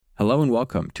Hello and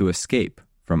welcome to Escape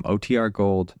from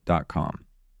OTRGold.com.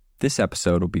 This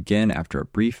episode will begin after a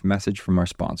brief message from our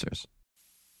sponsors.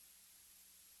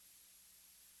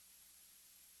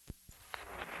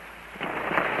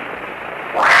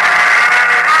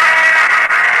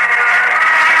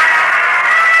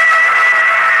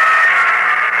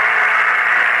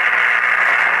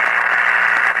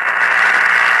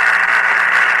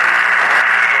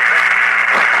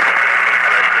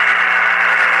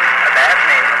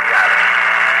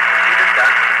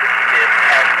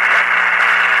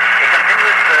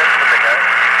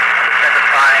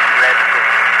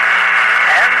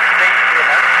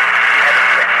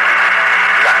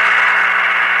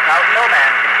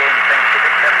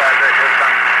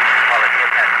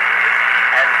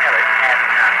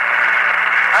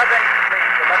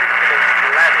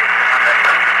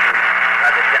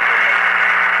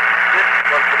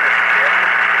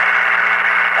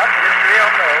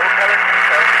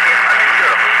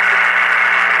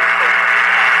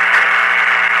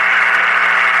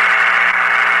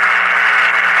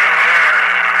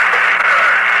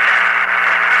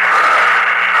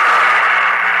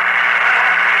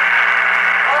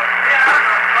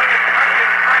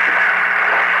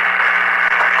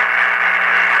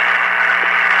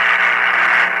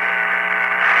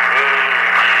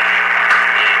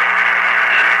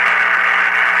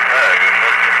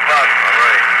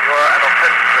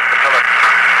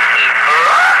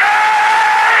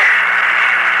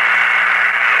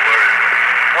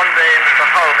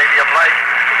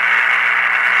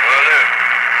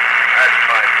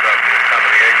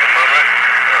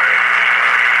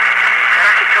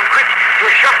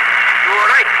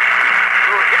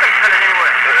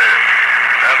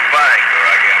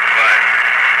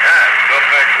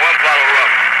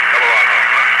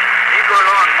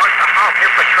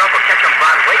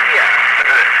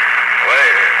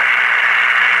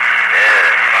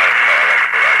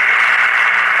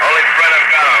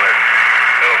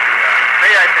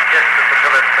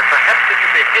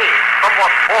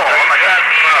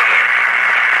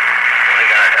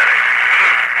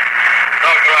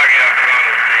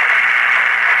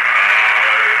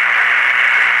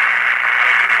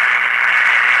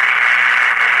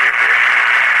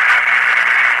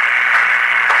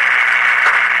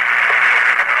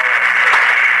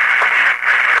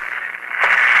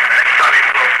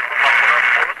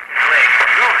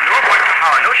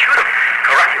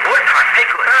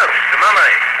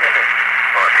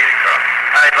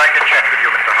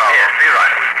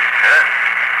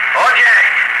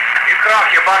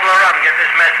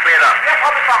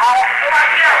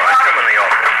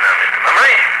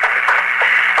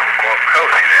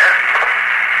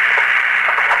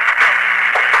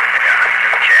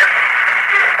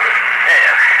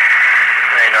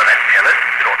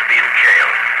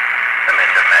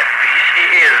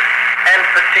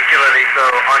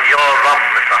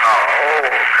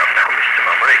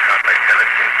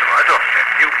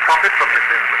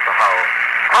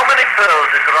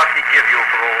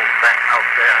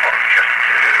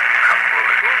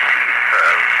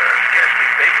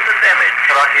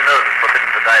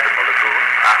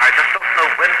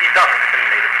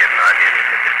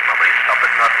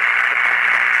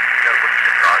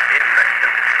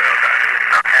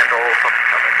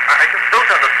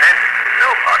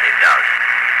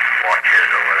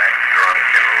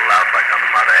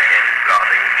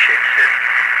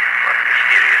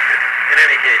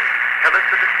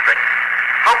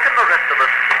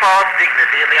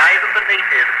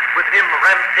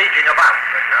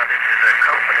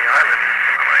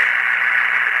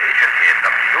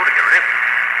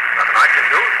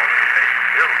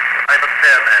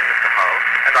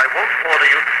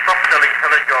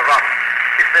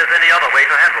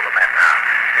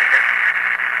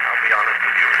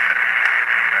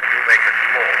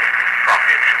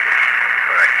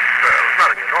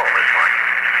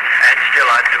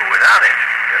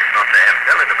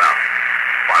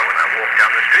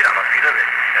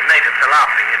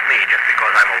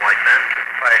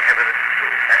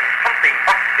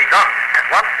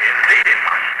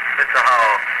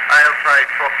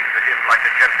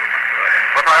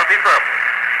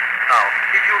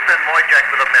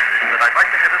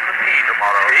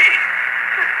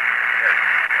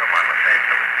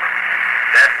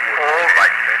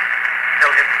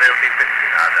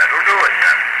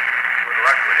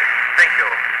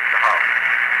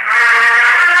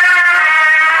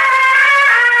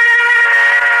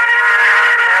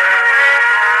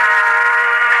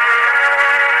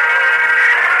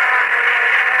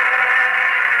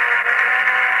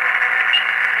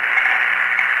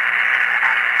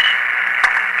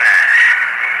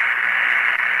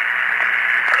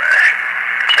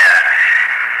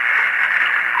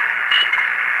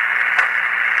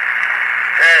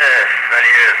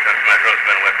 years since my throat's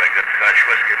been wet by good Scotch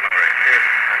whiskey, Mummery. Yes,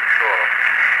 I'm sure.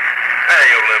 Hey,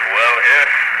 you live well here.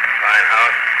 Fine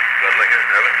house. Good liquor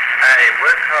service. I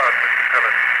work hard, Mr.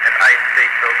 Phillips, and I stay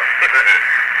sober.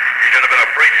 You should have been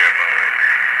a preacher, Mummery.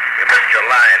 You missed your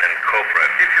line in Cobra.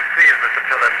 If you please, Mr.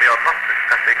 Phillips, we are not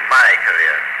discussing my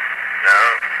career. No?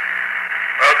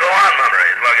 Well, go on, Mummery.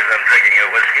 As long as I'm drinking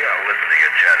your whiskey, I'll listen to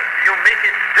your chatter. You make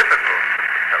it difficult,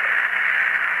 Mr. Phillips.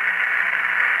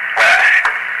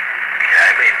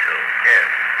 I mean to. Yes,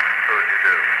 so you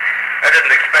do. I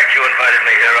didn't expect you invited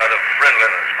me here out of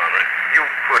friendliness, Mummery. You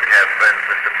could have friends,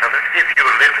 Mr. Phillips, if you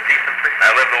live decently. I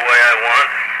live the way I want.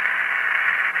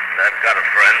 And I've got a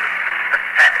friend. A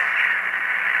savage.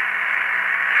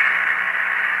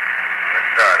 I'm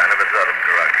sorry, I never thought of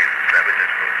Karaki as a savage. I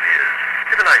suppose he is.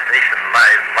 Civilization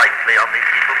lies lightly on these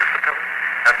people, Mr. Phillips.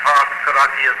 At heart,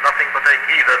 Karaki is nothing but a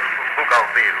heathen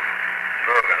Bougainville.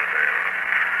 Bougainville.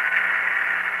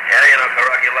 Yeah, you know,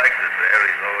 Karaki likes it there.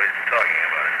 He's always talking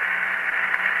about it.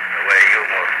 The way you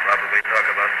most probably talk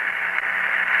about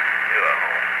your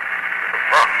home. The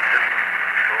boss, isn't it?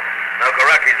 Sure. Now,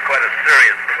 Karaki's quite a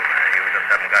serious little man. You just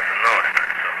haven't got to know him,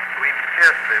 that's so. We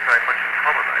scarcely find much in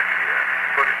common, I fear.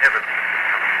 Good heavens, Mr.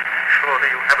 Phillips. Surely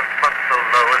you haven't sunk so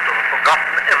low as to have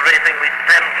forgotten everything we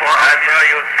stand for. I've no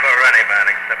use for any man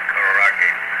except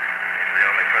Karaki. He's the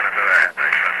only friend I've ever had, I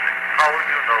trust him. How do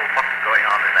you know what's going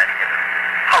on in that heaven?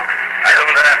 How can you I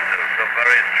don't have to. So far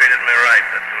he's treated me right,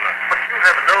 that's enough. But you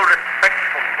have no respect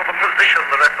for the position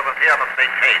the rest of us here must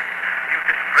maintain. You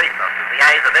disgrace us in the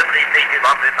eyes of every native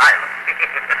on this island.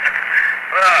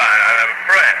 Well, I'm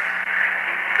impressed.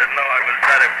 Didn't know I was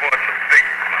that important a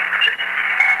figure, Mummery.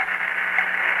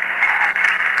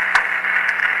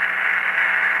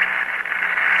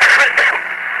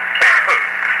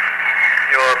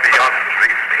 You're beyond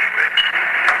reasoning, Rick.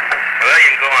 Well, you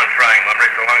can go on trying,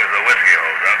 Mummery, so long as the whiskey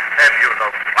holds up. Have you no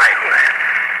pride, man?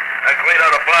 I cleaned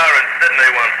out a bar in Sydney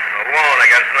once, alone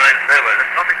against 9 sailors.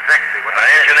 That's not exactly what I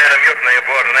engineered a mutiny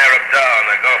aboard an Arab dhow in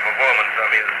the Gulf of Oman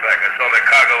some years back. I sold the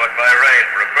cargo at Bahrain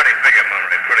for a pretty figure,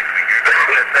 Mummery, pretty figure.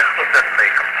 That's certainly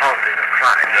compounding a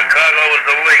crime. The cargo was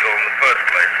illegal in the first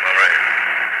place, Mummery.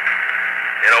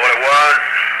 You know what it was?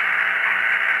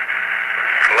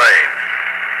 Slaves.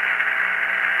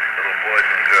 Little boys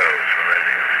and girls from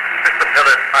India. Mr.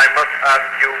 Phillips, I must ask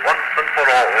you once and for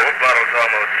all. The bottle's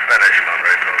almost finished,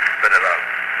 Mummery, so spit it out.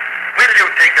 Will you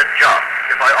take a job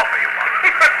if I offer you one?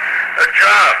 A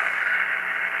job?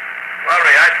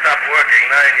 Mummery, I stopped working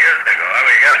 9 years ago. I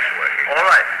mean, yes, working. All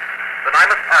right. Then I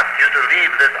must ask you to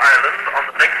leave this island on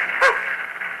the next boat.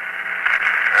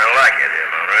 I like it here,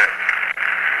 Mummery.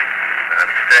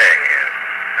 I'm staying here.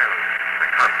 Well, I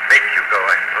can't make you go,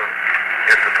 I suppose.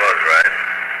 You suppose right.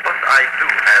 But I do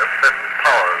have certain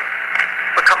powers.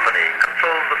 The company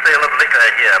controls the sale of liquor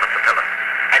here, Mr. Phillips.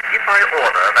 And if I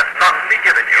order that none be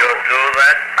given you... You'll do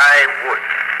that? I would.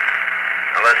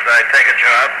 Unless I take a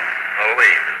job, I'll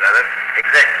leave. Is that it?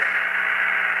 Exactly.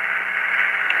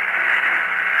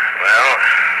 Well,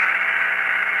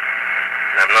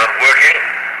 I'm not working,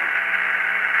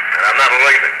 and I'm not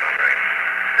leaving, Mummery.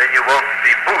 Then you won't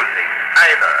be boozing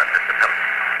either, Mr. Phillips.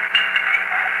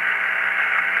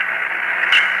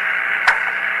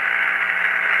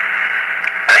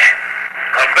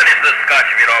 I'll finish this scotch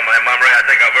if you don't mind, Mummery. I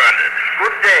think I've earned it.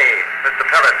 Good day, Mr.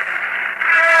 Phillips.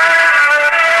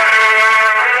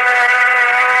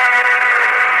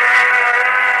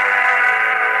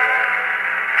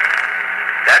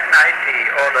 That night, the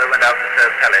order went out to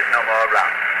serve Pellet no more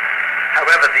round.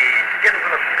 However, the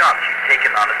skinful of scotch he'd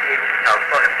taken on at the agent's house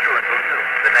saw him through until noon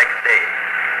the next day.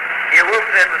 He awoke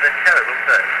then with a terrible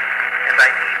thirst, and by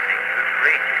evening he was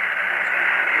raging.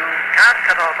 You can't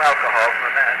cut off alcohol from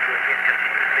a man who has been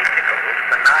continuously tickled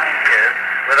for 9 years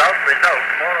without results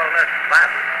more or less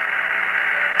violent.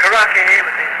 Karaki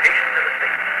was impatient of the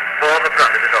thing, bore the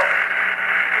brunt of it all.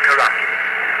 Karaki,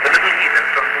 the little heathen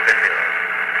from Bougainville,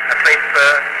 a place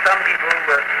where some people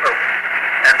were smoked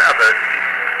and others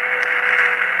eaten.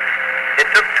 It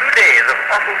took 2 days of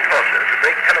awful torture to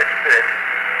break Pellet's spirit,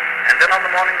 and then on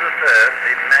the morning of the third,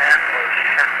 the man was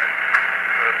shattered.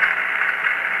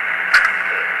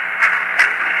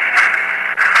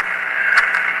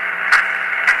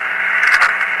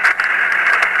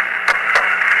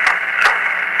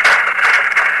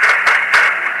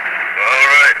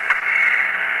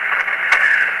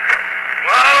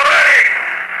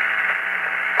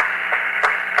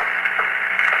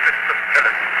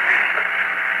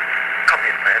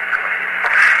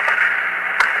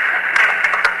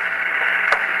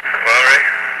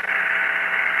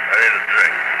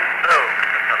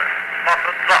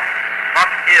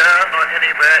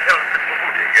 Anywhere else in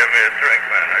Buhuti. Give me a drink,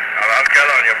 man. I'll get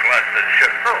on your blasted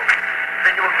ship. Oh,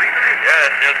 then you agree to leave?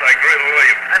 Yes, I agree to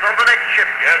leave. And on the next ship?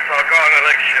 Yes, I'll go on the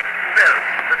next ship. Well,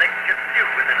 the next ship's due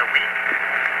within a week.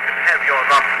 You can have your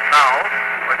rum now,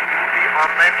 but you'll be on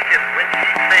that ship when she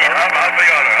sails. Well, I'll be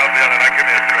on it. Now give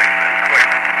me a drink, man.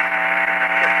 Quick.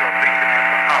 Yes, you'll bring the ship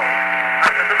to Howell.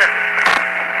 I'll send a message for you.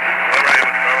 All right,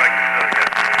 it's all right.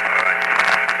 All right.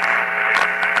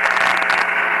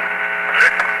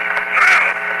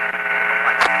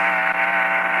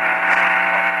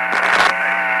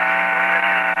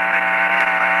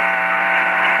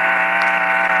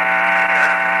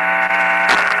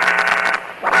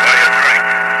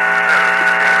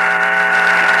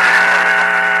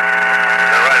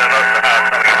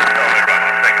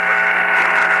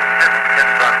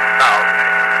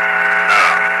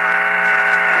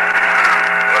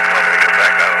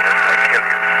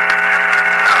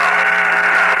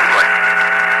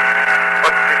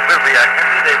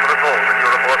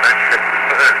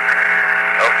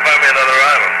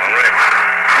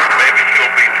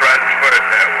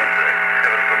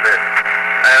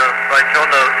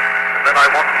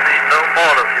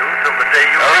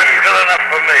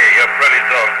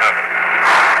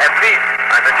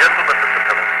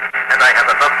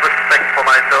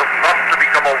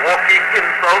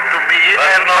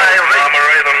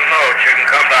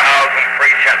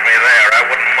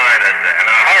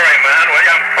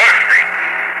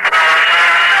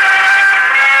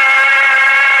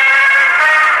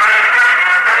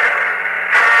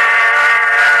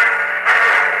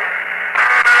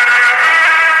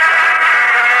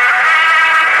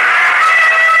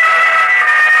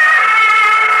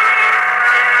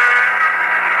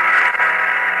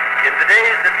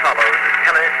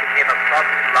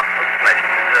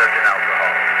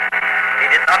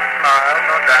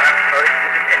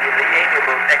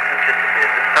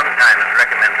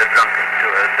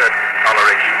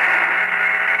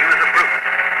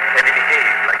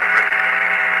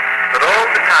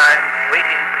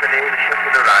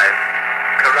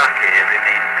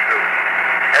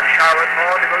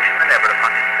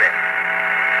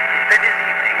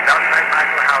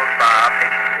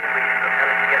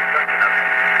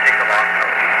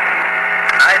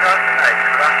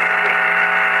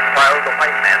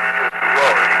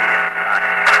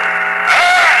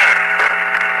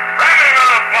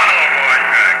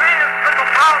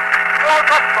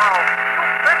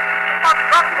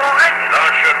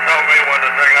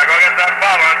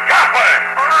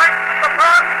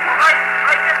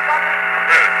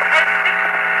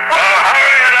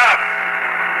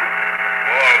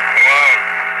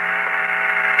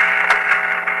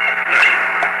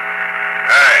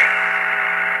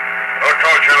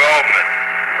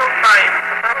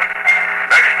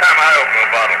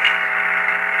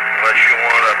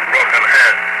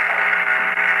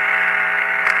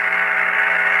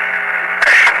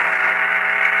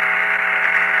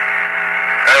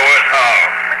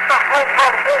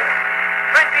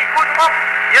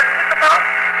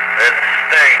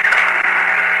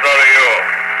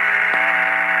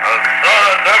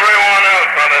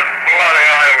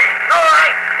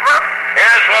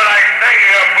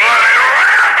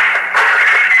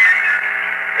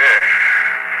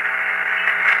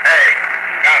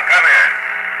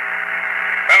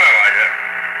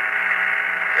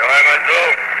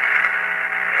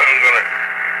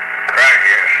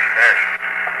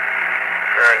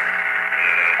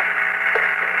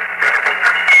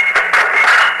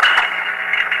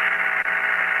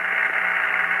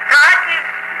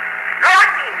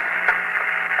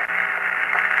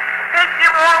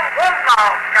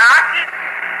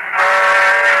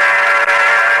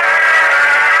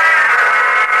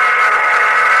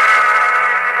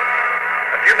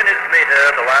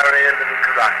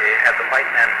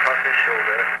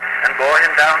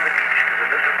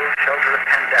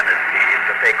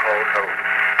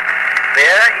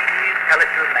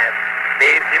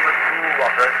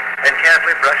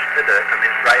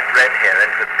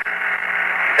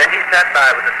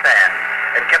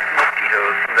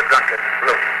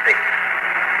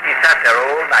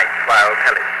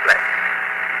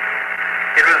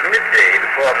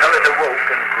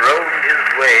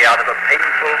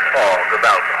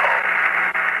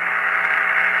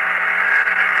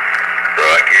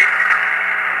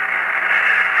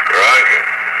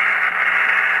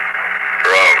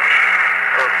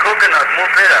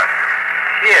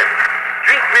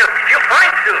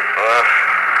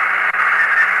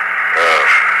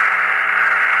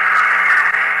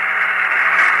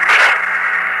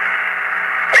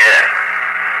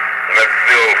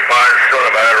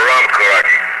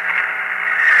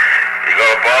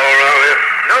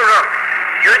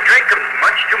 You drink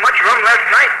much too much rum last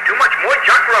night. Too much Moy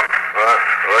Jack rum. What?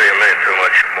 What do you mean too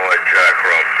much Moy Jack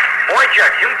rum? Moy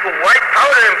Jack, him put white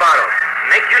powder in bottle.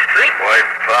 Make you sleep. White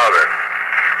powder?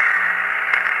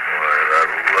 Why, that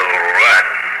little rat.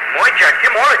 Moy Jack,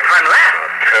 him all the time laugh.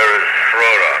 I'll tear his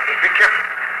throat out. Be careful.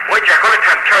 Moy Jack all the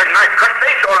time carry knife. Cut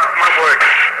face all off, my word.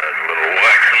 That little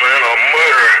wax man, I'll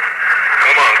murder him.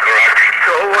 Come on, Karaki.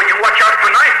 So you watch out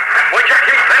for knife. Moy Jack,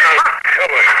 he's plenty I'll hot.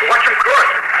 kill him. Watch him cross.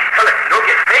 Tell it, no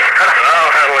get face cut off.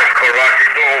 I'll handle him, Karaki.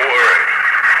 Don't worry.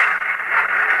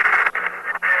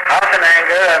 Half in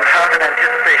anger and half in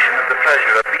anticipation of the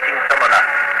pleasure of beating someone up,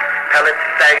 Pellet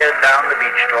staggered down the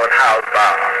beach toward Howe's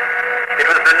bar. It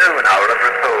was the noon hour of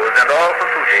repose, and all for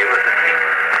Fuji was asleep.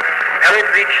 Pellet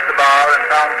reached the bar and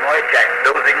found Moy Jack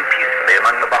dozing peacefully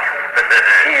among the bottles.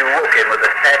 He woke him with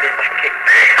a savage kick.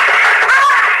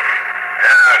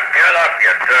 Now, get up,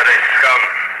 you dirty scum.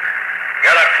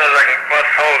 Get up so they can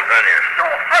bust holes in you. No,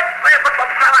 wait, but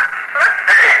fella.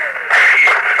 Hey,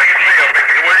 feed me a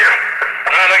Mickey, will you?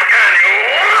 Not again, you...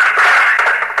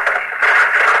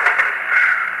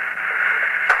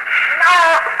 No,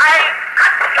 I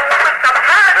cut you with the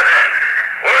pad.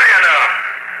 Will you now?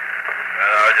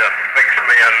 Well, I'll just fix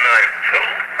me a knife, too.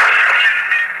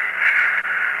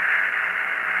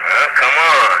 Well, come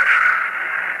on.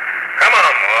 Come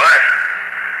on, boy.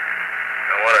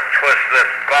 I want to twist this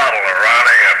bottle around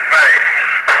in your face.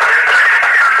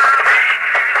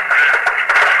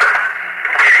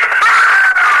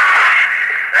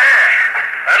 There.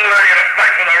 That'll learn you to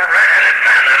fight with a red-headed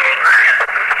man, that'll learn you.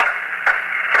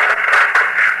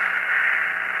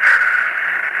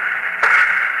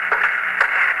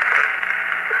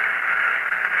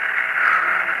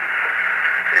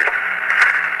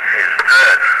 He's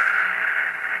dead.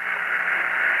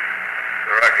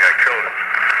 Rocky, I killed him.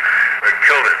 I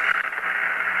killed him.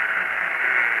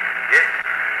 Yes.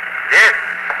 Yes.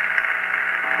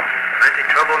 Plenty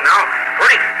trouble now.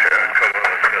 Hurry. Yeah, come on,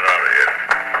 let's get out of here.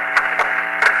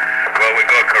 Well, we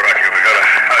go, Karaki. We gotta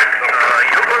hide somewhere.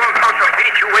 You go on Council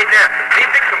Beach. You wait there. Me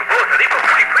fix some boats. They go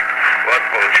pretty quick. What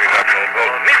boat? You got no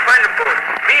boat? Me find the boat.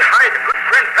 Me hide a good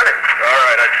friend, Pellet. All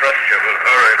right, I trust you, but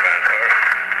hurry, man, hurry.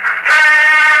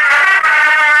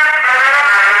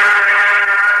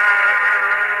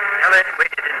 Pellet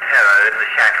waited in terror in the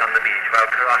shack on the beach while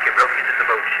Karaki broke into the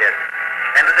boat shed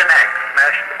and with an axe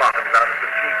smashed the bottoms out of the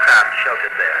 3 craft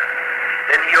sheltered there.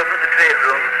 Then he opened the trade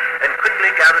room and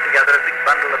quickly gathered together a big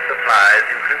bundle of supplies,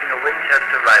 including a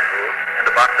Winchester rifle and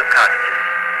a box of cartridges.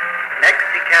 Next,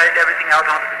 he carried everything out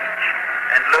onto the beach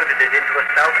and loaded it into a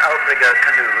stout outrigger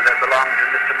canoe that belonged to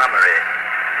Mr. Mummery.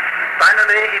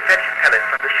 Finally, he fetched Pellet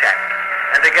from the shack,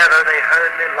 and together they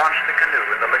hurriedly launched the canoe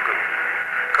in the lagoon.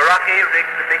 Karaki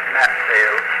rigged the big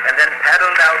mast-sail and then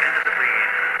paddled out into the breeze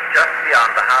just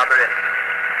beyond the harbor entrance.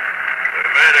 We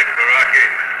made it, Karaki.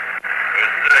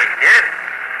 We're safe. Yes.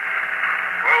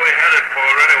 Where are we headed for,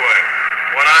 anyway?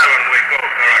 What island we go,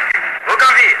 Karaki?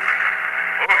 Bougainville.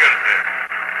 Bougainville.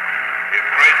 You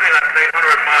crazy? That's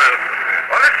 800 miles from here.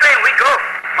 On the train, we go.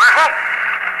 My home.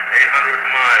 800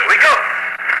 miles. We go.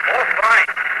 Oh,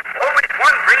 fine. Always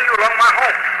one bring you along my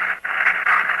home.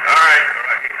 All right,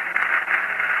 Karaki.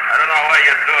 I don't know why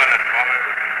you're doing it for me,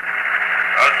 but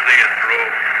I'll see you through.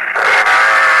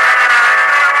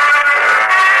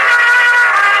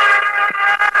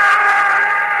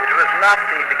 It was not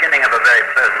the beginning of a very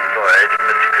pleasant voyage for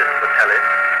Mr. Christopher Pellet.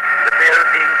 The fear of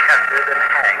being captured and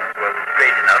hanged was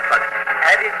great enough, but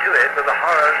added to it were the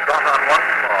horrors brought on once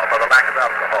more by the lack of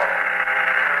alcohol.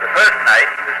 The first night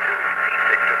he was too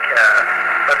seasick to care,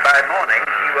 but by morning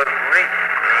he was raging.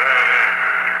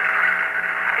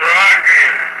 Rocky,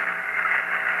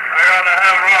 I gotta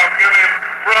have Rob give me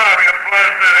Rob, you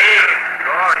blasted heathen.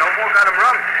 Oh, no more got him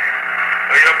rum.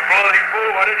 Oh, you bloody fool,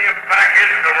 why didn't you back in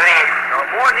some rum? No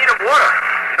more need of water.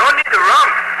 No need the rum.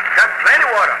 Got plenty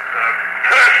water.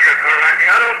 Curse you, Karaki,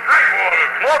 I don't drink water.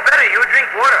 More better you drink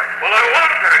water. Well, I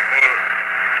want drink water.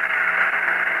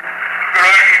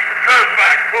 Karaki, turn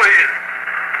back, please.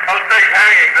 I'll take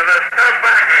hanging to this. Turn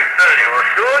back, I tell you. You'll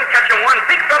soon catch him one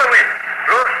big fellow in.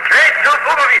 Go straight to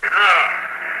Bougainville. No.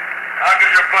 How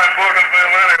could you find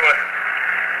Bougainville anyway?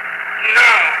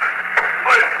 No.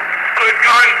 We're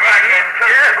going back, I tell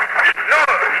you. No,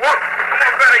 more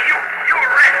better. You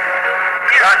rest.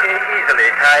 Karaki easily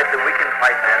tied the weakened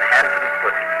white man hand and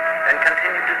foot and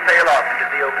continued to sail off into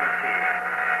the open sea.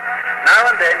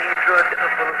 Now and then he threw a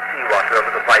dipperful of seawater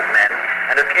over the white man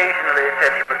and occasionally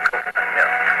fed him with coconut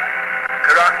milk.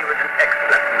 Karaki was an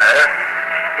excellent nurse.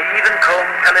 He even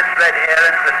combed Pellet's red hair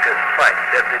and whiskers twice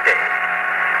every day.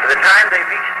 By the time they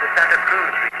reached the Santa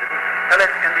Cruz region,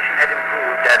 Pellet's condition had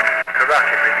improved and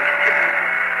Karaki released him.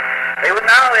 They would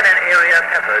now in an area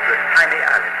peppered with tiny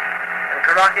islands, and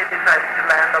Karaki decided to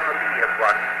land on the lee of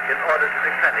one in order to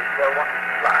replenish their water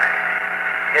supply.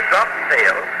 It dropped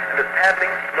sail and was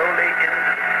paddling slowly into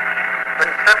the beach,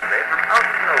 when suddenly, from out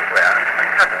of nowhere, a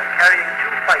cutter carrying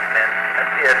 2 white men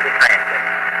appeared behind them.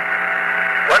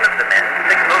 One of the men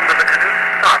signaled for the canoe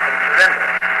to stop and surrender,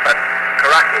 but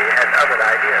Karaki had other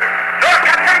ideas. No,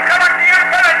 Captain Karaki, you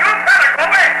better go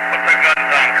away! Put the gun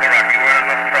down, Karaki. We're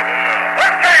in enough trouble now.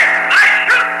 Okay, I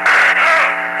shoot! No!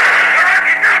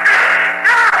 Karaki, no!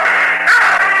 No! No!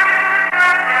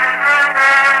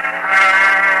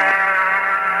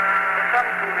 For some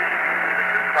foolish reason, the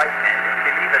 2 white men didn't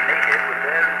believe a native was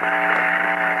there,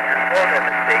 and for their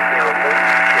mistake, they were both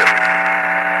killed.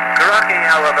 Karaki,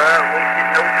 however, wasted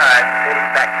no time sailing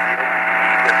back to the open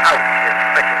sea without his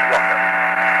precious water.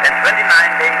 And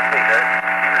 29 days later,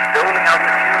 he was doling out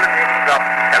the few remaining drops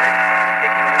of pellet,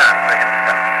 taking none for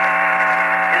himself.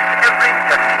 His every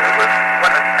gesture was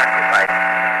one of sacrifice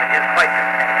that his white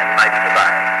companion might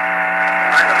survive.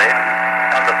 Finally,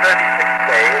 on the 36th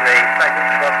day, they sighted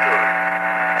Corfu,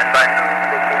 and by noon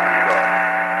they came ashore.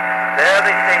 There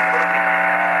they stayed for a week,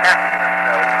 passing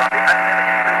themselves on the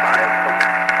unlimited supply of coke.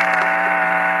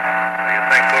 Do you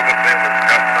think Bougainville was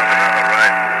got something on the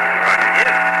right? Karaki?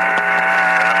 Yes.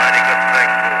 And a mighty good thing,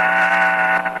 too.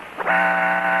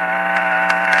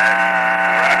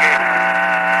 Karaki,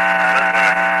 listen.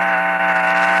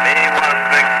 Me one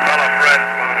big fella friend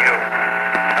from you.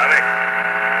 Tommy.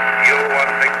 You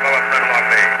one big fella friend from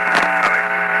me. Tommy.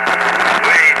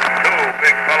 We 2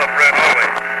 big fella friend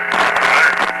always. Huh?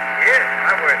 Yes,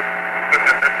 I would.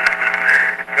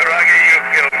 Karaki, you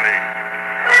killed me.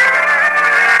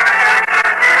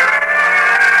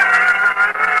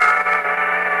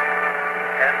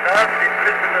 And thus did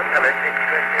Christopher Pellet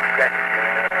express his gratitude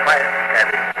to the quiet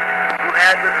savage, who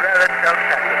had with rarest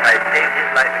self-sacrifice saved his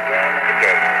life again and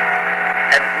again.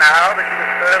 And now that he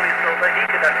was thoroughly sober, he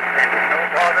could understand it no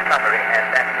more than Mummery had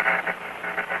that.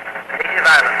 The native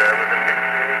islander was a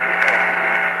mystery to him.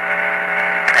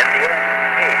 And the end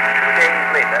came 2 days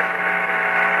later.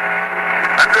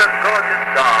 Under a gorgeous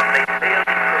dawn, they sailed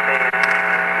into a bay,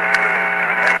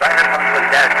 and right upon the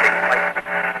dazzling white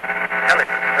Pellet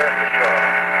turned ashore,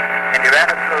 and he ran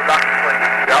up to a rock point to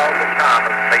see all the charm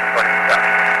of the place for himself.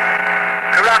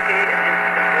 Karaki, in his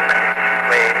simple and efficient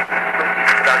way,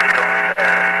 proceeded about his own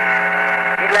affairs.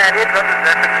 He landed from his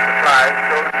vessel supplies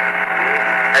stored in the sea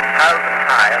and piled them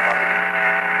high upon the beach.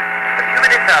 A few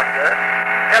minutes after,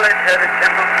 Pellet heard a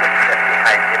gentle footstep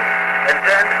behind him, and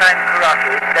turned to find Karaki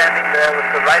standing there with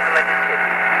the rifle at his hip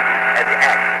and the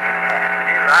axe in his hand.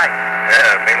 You're right.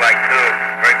 Yeah, me like to.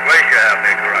 Great place you have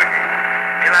there, Karaki.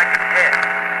 Me like his head.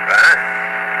 Huh?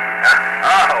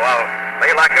 Oh, well, me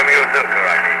like him you too,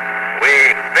 Karaki.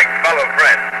 We big fellow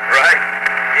friends, right?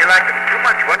 You like him too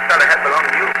much. One fella had belonged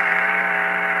to you.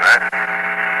 Huh?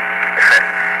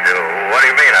 What do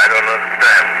you mean? I don't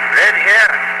understand. Red hair.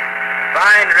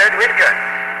 Fine red whisker.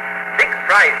 Big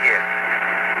pride here.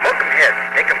 Smoke him head.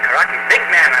 Make him Karaki. Big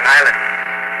man on island.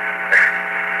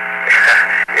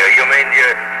 You mean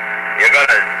you're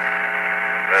gonna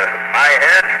my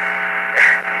head?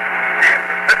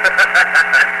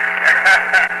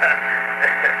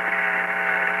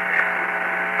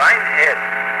 Fine head.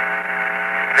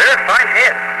 Very fine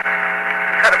head.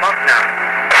 Cut him off now.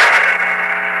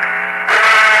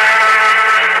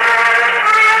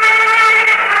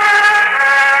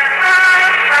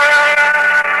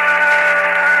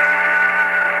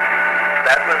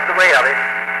 That was the way of it.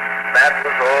 That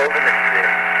was all the mystery.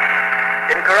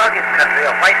 In Karaki's country,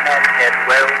 a white man's head,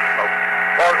 well smoked,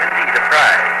 was indeed a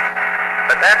prize.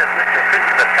 But that of Mr.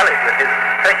 Christopher Pellet with his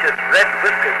precious red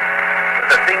whiskers was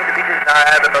a thing to be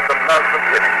desired above the love of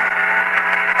women.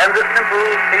 And the simple,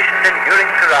 patient,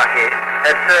 enduring Karaki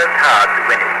had served hard to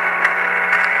win it.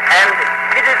 And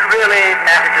did it really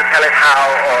matter to Pellet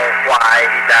how or why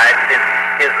he died, since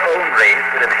his own race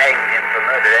would have hanged him for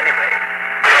murder anyway?